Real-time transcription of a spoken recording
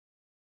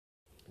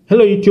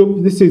Hello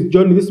YouTube, this is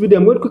John. In this video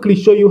I'm going to quickly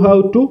show you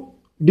how to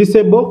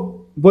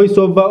disable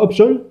voiceover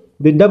option,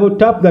 the double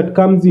tap that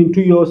comes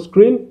into your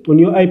screen on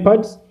your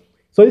iPads.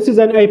 So this is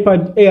an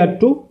iPad Air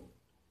 2.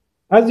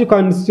 As you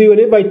can see,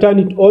 whenever I turn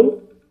it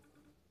on,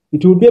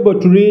 it will be able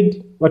to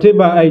read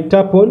whatever I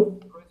tap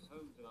on.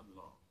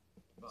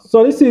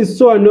 So this is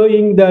so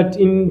annoying that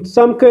in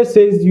some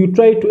cases you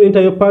try to enter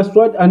your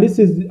password, and this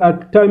is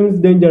at times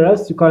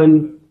dangerous. You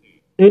can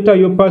enter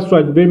your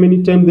password very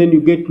many times, then you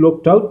get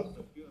locked out.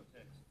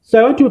 So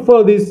I want you to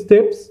follow these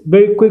steps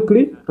very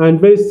quickly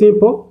and very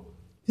simple.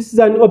 This is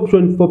an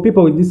option for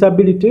people with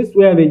disabilities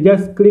where they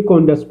just click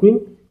on the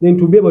screen, then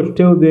to be able to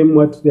tell them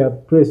what they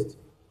have pressed.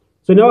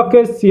 So in our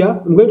case here,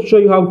 I'm going to show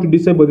you how to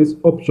disable this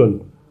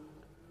option.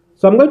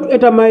 So I'm going to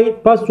enter my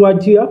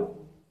password here,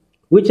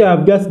 which I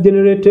have just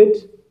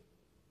generated,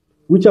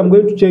 which I'm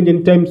going to change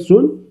anytime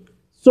soon.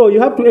 So you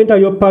have to enter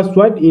your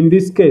password in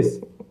this case.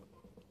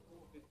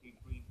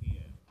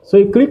 So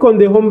you click on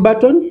the home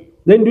button,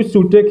 then this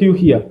will take you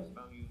here.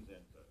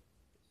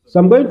 So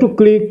I'm going to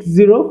click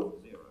 0.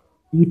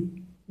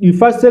 You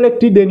first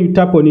select it, then you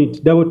tap on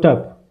it, double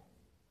tap.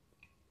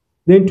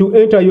 Then to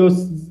enter your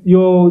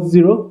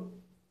 0.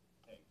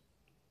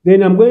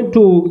 Then I'm going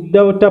to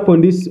double tap on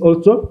this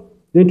also.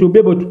 Then to be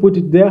able to put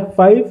it there,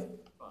 5.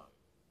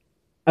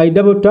 I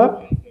double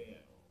tap.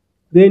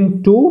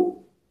 Then 2.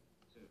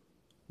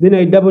 Then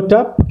I double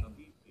tap.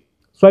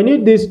 So I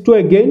need this 2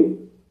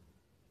 again.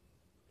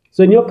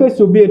 So in your case,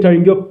 you'll be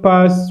entering your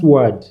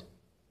password.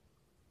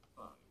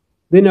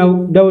 Then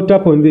I'll double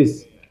tap on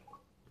this.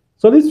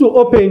 So this will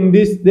open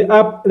the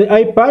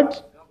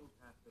iPad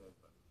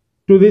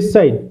to this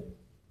side,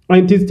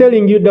 and it is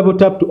telling you double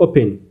tap to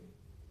open.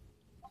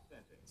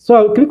 So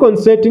I'll click on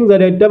settings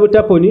and I double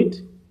tap on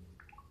it.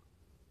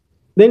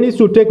 Then this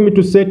will take me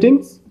to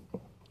settings.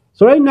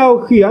 So right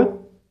now here,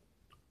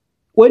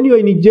 when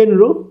you're in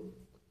general,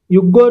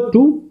 you go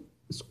to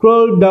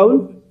scroll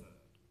down.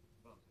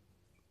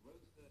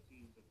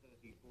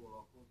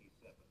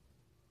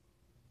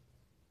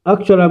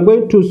 Actually, I'm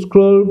going to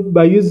scroll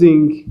by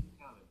using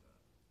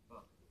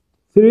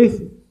three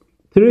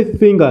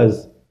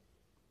fingers.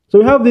 So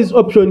we have this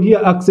option here,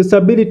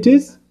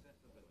 accessibilities.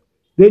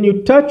 Then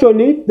you touch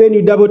on it, then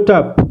you double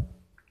tap.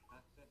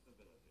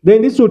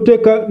 Then this will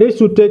take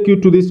you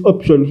to this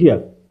option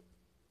here,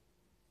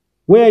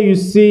 where you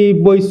see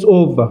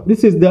VoiceOver.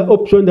 This is the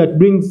option that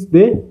brings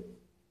the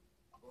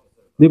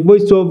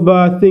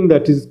VoiceOver thing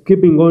that is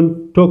keeping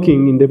on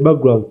talking in the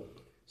background.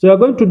 So you're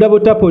going to double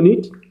tap on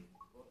it.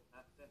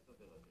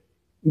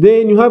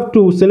 Then you have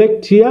to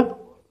select here.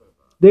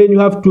 Then you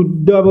have to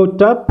double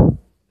tap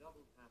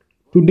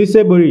to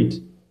disable it.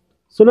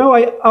 So now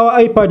our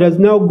iPad has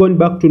now gone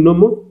back to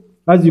normal.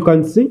 As you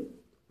can see,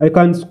 I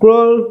can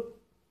scroll.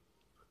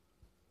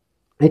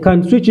 I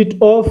can switch it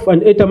off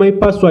and enter my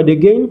password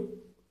again.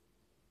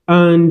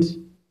 And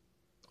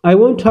I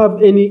won't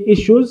have any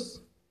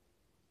issues.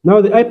 Now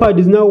the iPad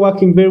is now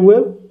working very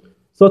well.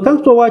 So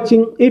thanks for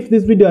watching. If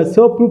this video has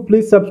helped you,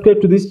 please subscribe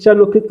to this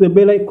channel. Click the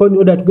bell icon in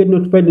order to get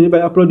notified whenever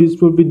I upload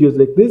useful videos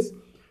like this.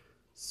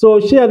 So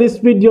share this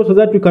video so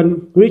that we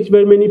can reach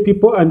very many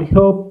people and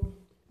help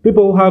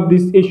people who have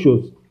these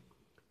issues.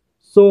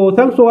 So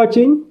thanks for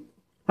watching.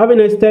 Have a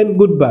nice time.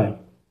 Goodbye.